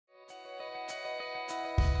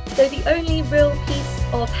So the only real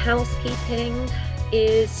piece of housekeeping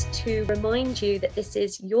is to remind you that this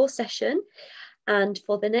is your session, and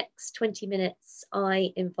for the next 20 minutes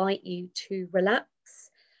I invite you to relax,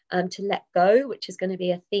 to let go, which is going to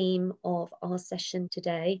be a theme of our session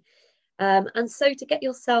today, and so to get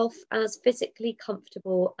yourself as physically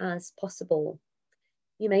comfortable as possible.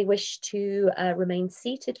 You may wish to remain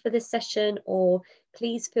seated for this session, or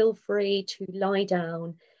please feel free to lie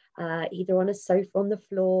down, either on a sofa on the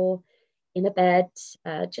floor, in a bed.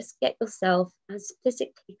 Just get yourself as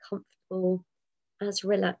physically comfortable, as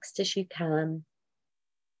relaxed as you can.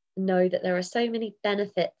 Know that there are so many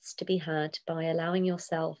benefits to be had by allowing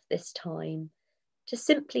yourself this time to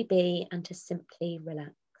simply be and to simply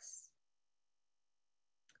relax.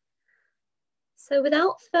 So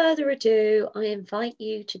without further ado, I invite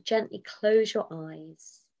you to gently close your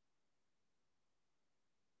eyes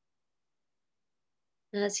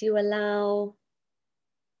as you allow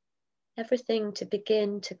everything to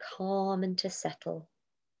begin to calm and to settle.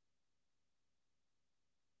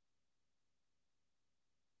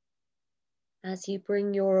 As you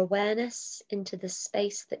bring your awareness into the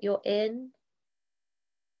space that you're in,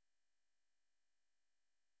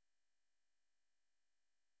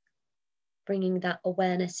 bringing that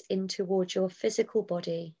awareness in towards your physical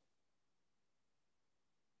body.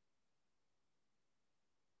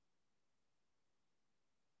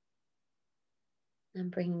 And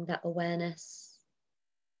bringing that awareness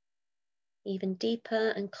even deeper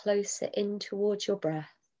and closer in towards your breath.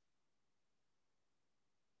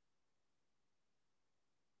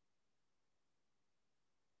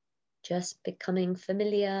 Just becoming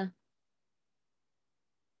familiar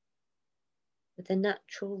with the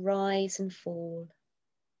natural rise and fall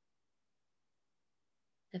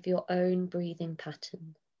of your own breathing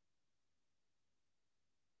pattern.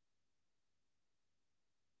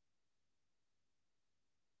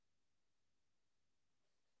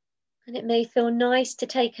 And it may feel nice to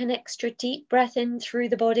take an extra deep breath in through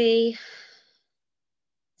the body,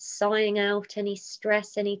 sighing out any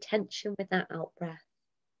stress, any tension with that out breath.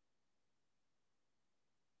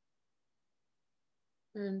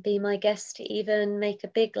 And be my guest to even make a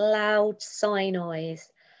big loud sigh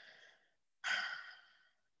noise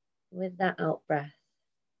with that out breath.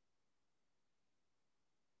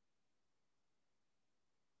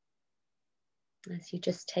 As you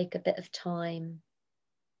just take a bit of time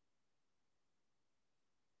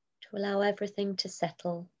to allow everything to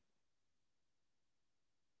settle,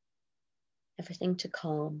 everything to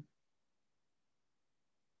calm.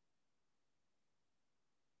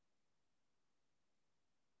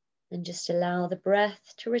 And just allow the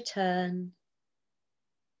breath to return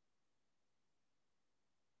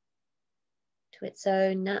to its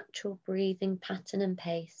own natural breathing pattern and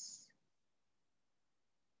pace.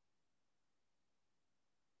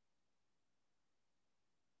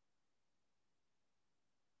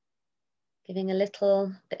 Giving a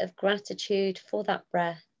little bit of gratitude for that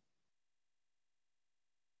breath.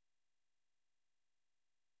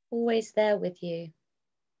 Always there with you.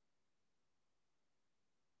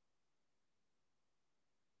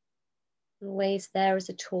 Always there as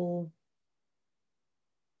a tool.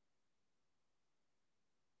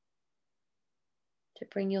 To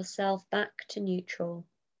bring yourself back to neutral.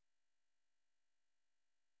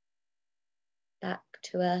 Back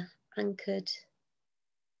to an anchored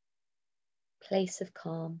place of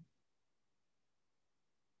calm.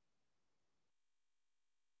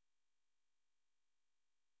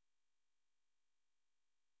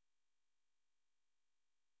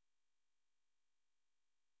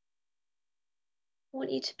 I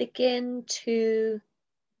want you to begin to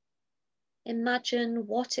imagine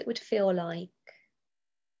what it would feel like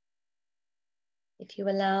if you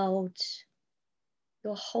allowed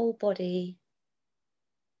your whole body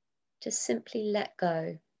to simply let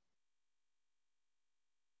go.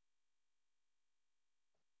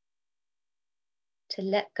 To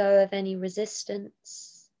let go of any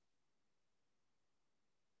resistance.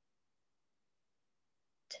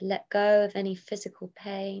 To let go of any physical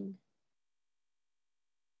pain.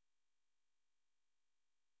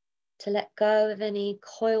 To let go of any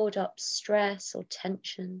coiled up stress or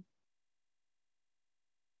tension.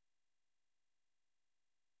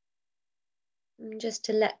 And just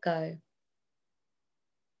to let go.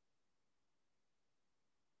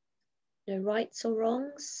 No rights or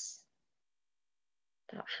wrongs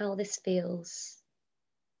about how this feels.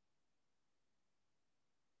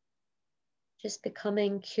 Just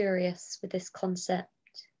becoming curious with this concept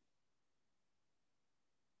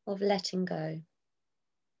of letting go.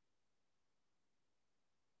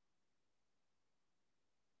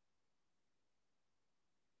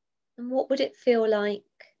 And what would it feel like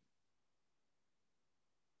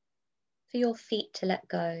for your feet to let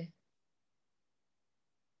go.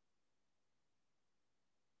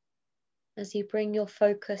 As you bring your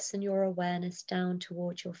focus and your awareness down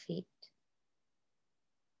towards your feet.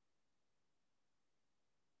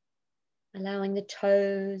 Allowing the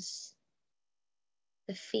toes,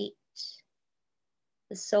 the feet,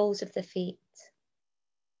 the soles of the feet,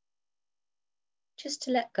 just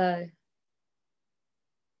to let go.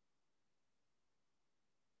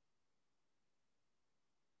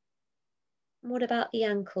 And what about the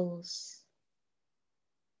ankles?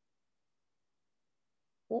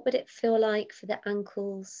 What would it feel like for the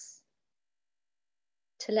ankles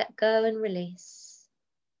to let go and release?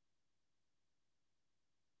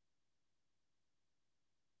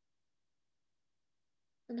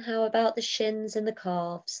 And how about the shins and the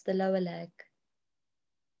calves, the lower leg?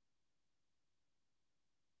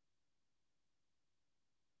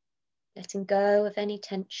 Letting go of any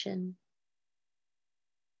tension.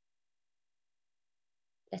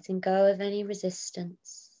 Letting go of any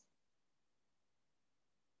resistance.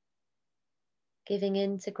 Giving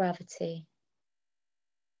in to gravity.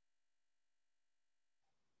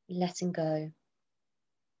 Letting go.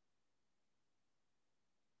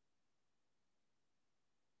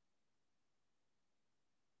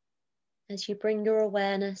 As you bring your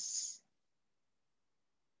awareness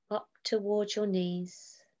up towards your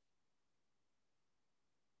knees.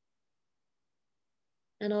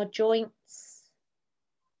 And our joints,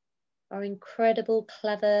 our incredible,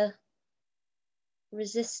 clever,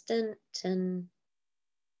 resistant and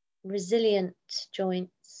resilient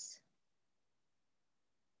joints.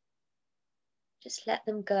 Just let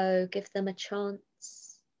them go, give them a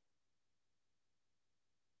chance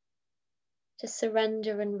to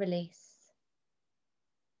surrender and release.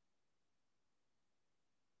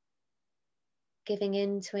 Giving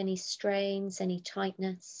in to any strains, any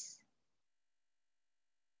tightness,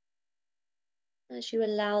 as you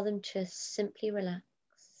allow them to simply relax.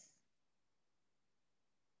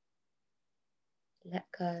 Let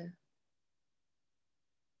go.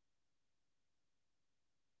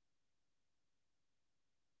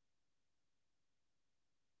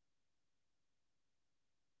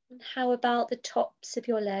 And how about the tops of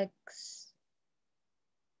your legs?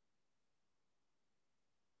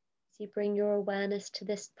 As you bring your awareness to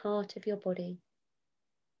this part of your body.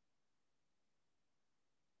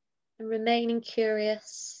 And remaining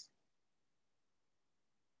curious,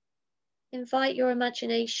 invite your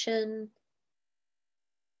imagination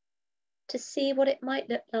to see what it might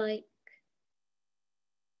look like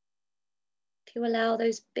if you allow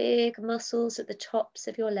those big muscles at the tops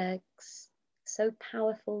of your legs, so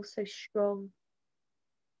powerful, so strong,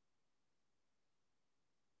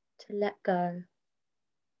 to let go.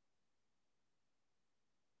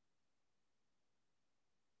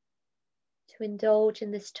 To indulge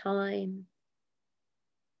in this time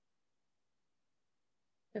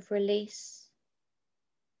of release.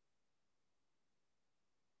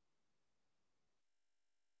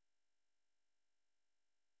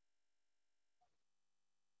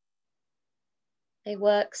 They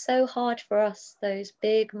work so hard for us, those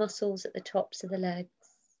big muscles at the tops of the legs.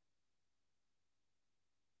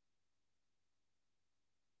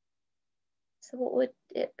 So what would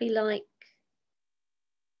it be like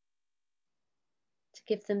to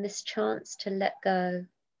give them this chance to let go?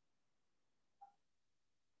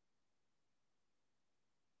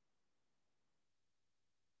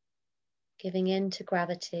 Giving in to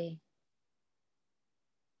gravity.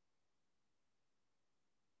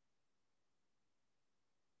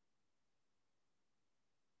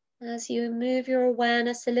 As you move your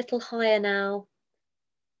awareness a little higher now,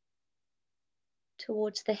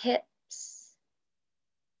 towards the hips,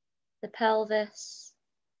 the pelvis,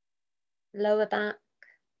 lower back,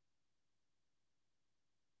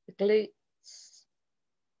 the glutes,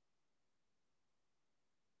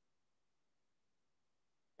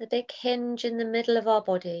 the big hinge in the middle of our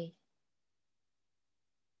body.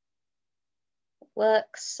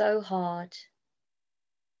 Works so hard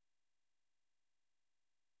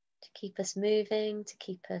to keep us moving, to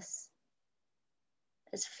keep us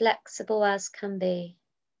as flexible as can be.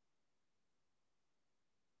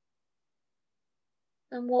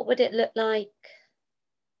 And what would it look like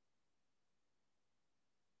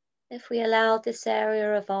if we allowed this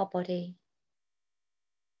area of our body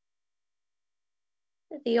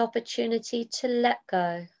the opportunity to let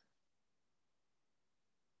go?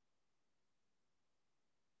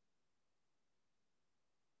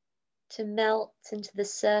 To melt into the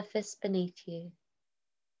surface beneath you.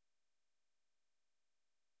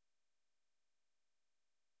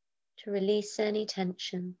 To release any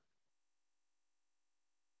tension.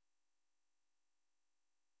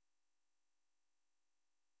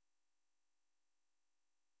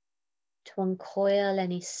 to uncoil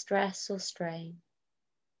any stress or strain.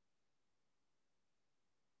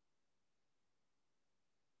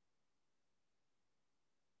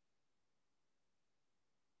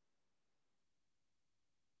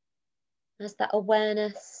 As that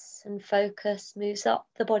awareness and focus moves up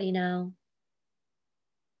the body now,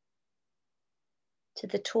 to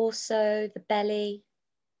the torso, the belly,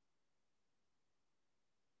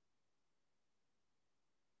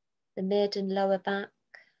 the mid and lower back,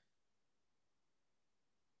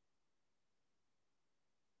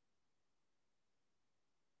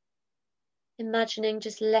 imagining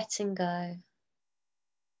just letting go,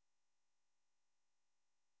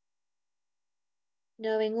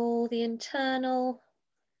 knowing all the internal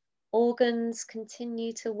organs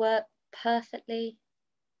continue to work perfectly.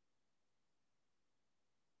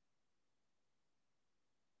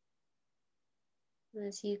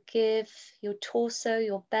 As you give your torso,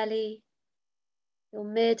 your belly, your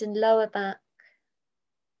mid and lower back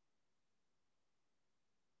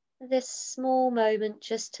this small moment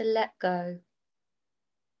just to let go,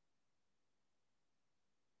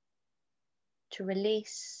 to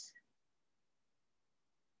release,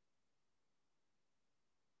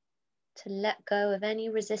 to let go of any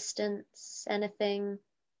resistance, anything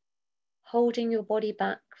holding your body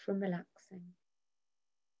back from relaxing.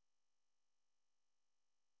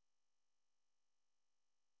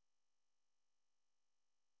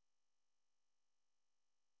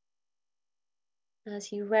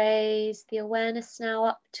 As you raise the awareness now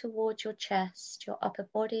up towards your chest, your upper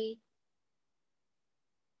body,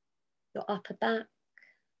 your upper back,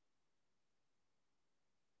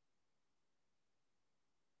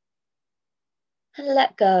 and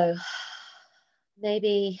let go.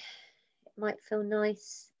 Maybe it might feel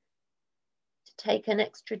nice to take an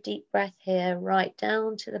extra deep breath here, right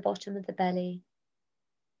down to the bottom of the belly.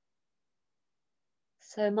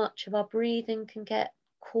 So much of our breathing can get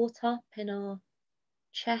caught up in our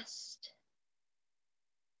chest.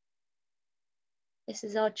 This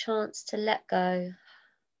is our chance to let go,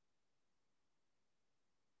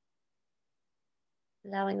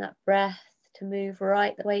 allowing that breath to move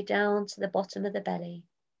right the way down to the bottom of the belly.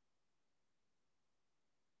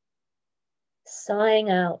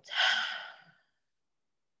 Sighing out.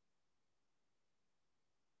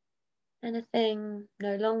 Anything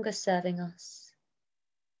no longer serving us,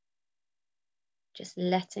 just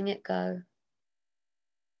letting it go.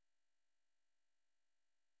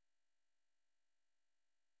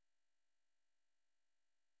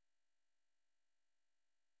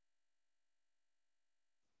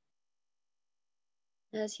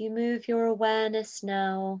 As you move your awareness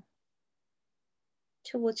now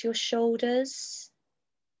towards your shoulders,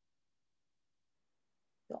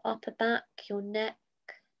 your upper back, your neck,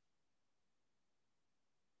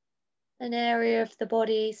 an area of the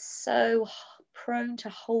body so prone to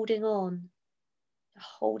holding on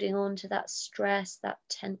to that stress, that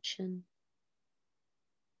tension.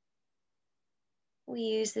 We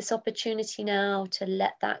use this opportunity now to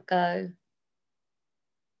let that go,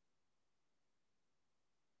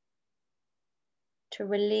 to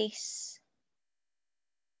release,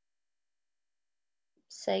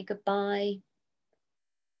 say goodbye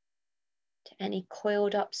to any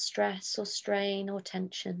coiled up stress or strain or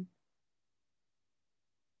tension.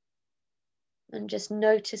 And just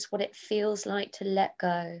notice what it feels like to let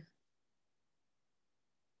go.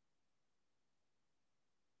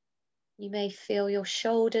 You may feel your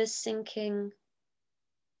shoulders sinking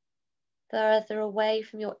further away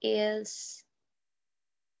from your ears,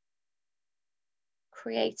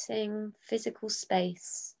 creating physical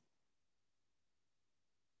space.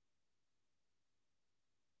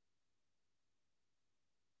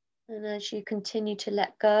 And as you continue to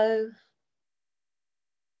let go,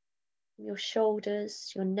 your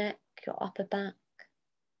shoulders, your neck, your upper back,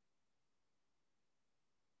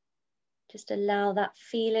 just allow that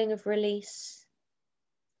feeling of release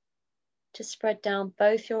to spread down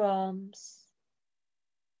both your arms,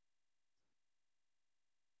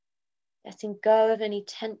 letting go of any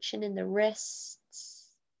tension in the wrists,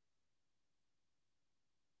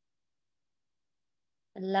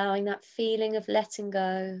 allowing that feeling of letting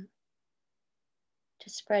go to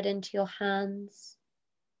spread into your hands,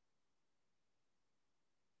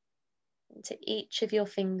 into each of your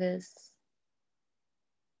fingers.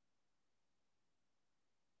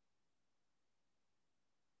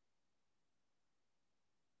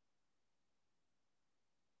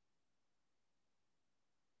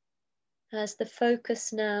 As the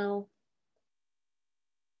focus now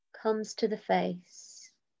comes to the face,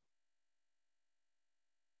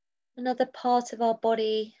 another part of our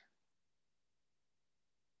body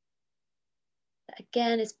that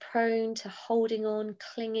again is prone to holding on,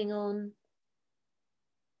 clinging on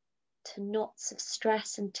to knots of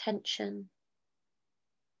stress and tension.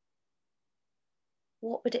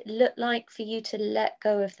 What would it look like for you to let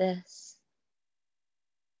go of this?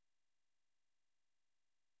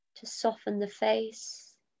 To soften the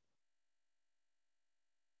face,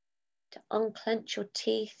 to unclench your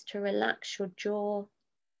teeth, to relax your jaw.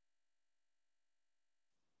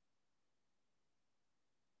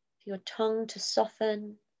 For your tongue to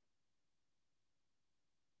soften.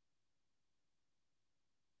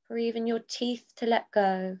 For even your teeth to let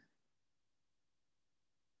go.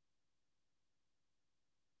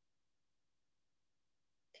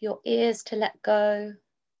 For your ears to let go.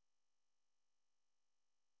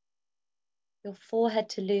 Your forehead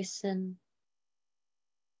to loosen.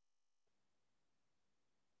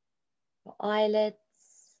 Your eyelids.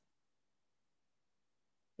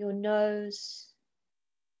 Your nose.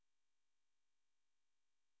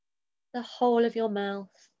 The whole of your mouth.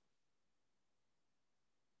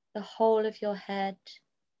 The whole of your head.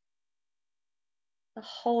 The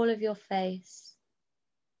whole of your face.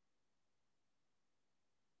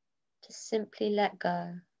 To simply let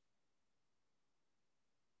go.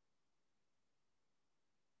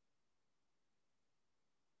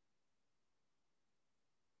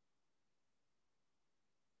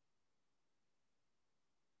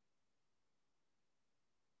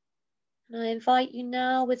 And I invite you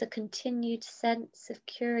now with a continued sense of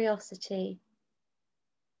curiosity,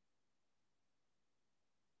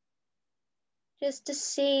 just to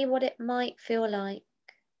see what it might feel like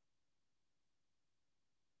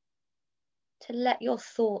to let your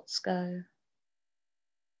thoughts go,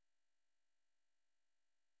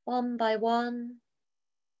 one by one,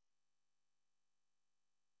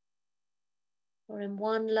 or in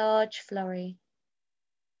one large flurry.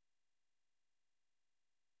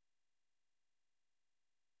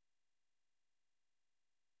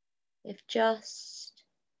 If just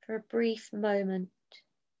for a brief moment,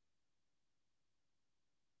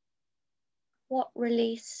 what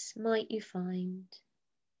release might you find?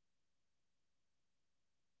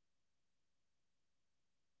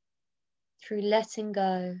 Through letting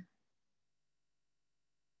go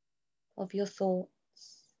of your thoughts.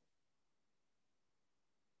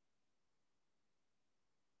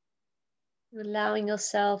 Allowing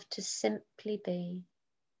yourself to simply be.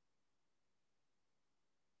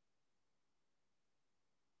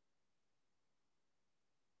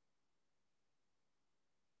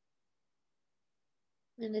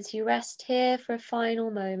 And as you rest here for a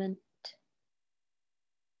final moment,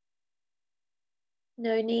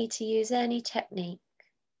 no need to use any technique.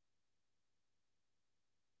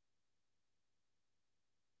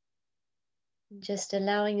 Just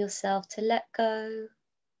allowing yourself to let go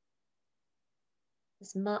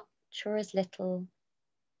as much or as little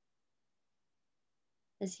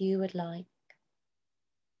as you would like.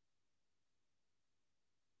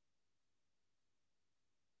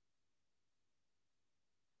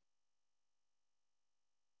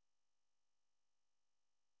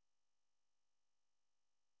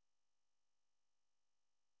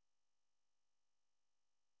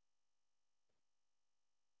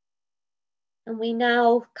 And we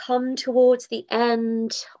now come towards the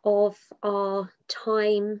end of our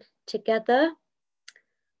time together.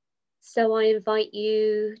 So I invite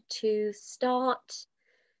you to start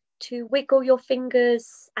to wiggle your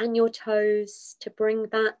fingers and your toes to bring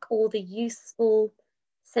back all the useful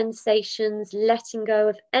sensations, letting go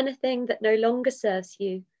of anything that no longer serves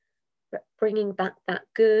you, but bringing back that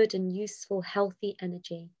good and useful, healthy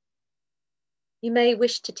energy. You may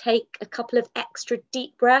wish to take a couple of extra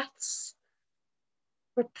deep breaths,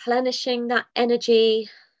 replenishing that energy,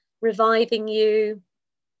 reviving you,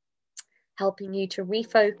 helping you to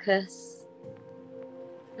refocus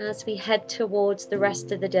as we head towards the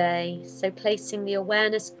rest of the day. So placing the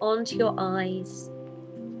awareness onto your eyes,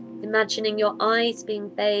 imagining your eyes being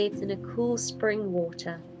bathed in a cool spring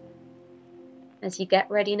water as you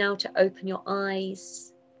get ready now to open your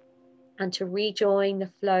eyes and to rejoin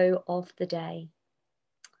the flow of the day.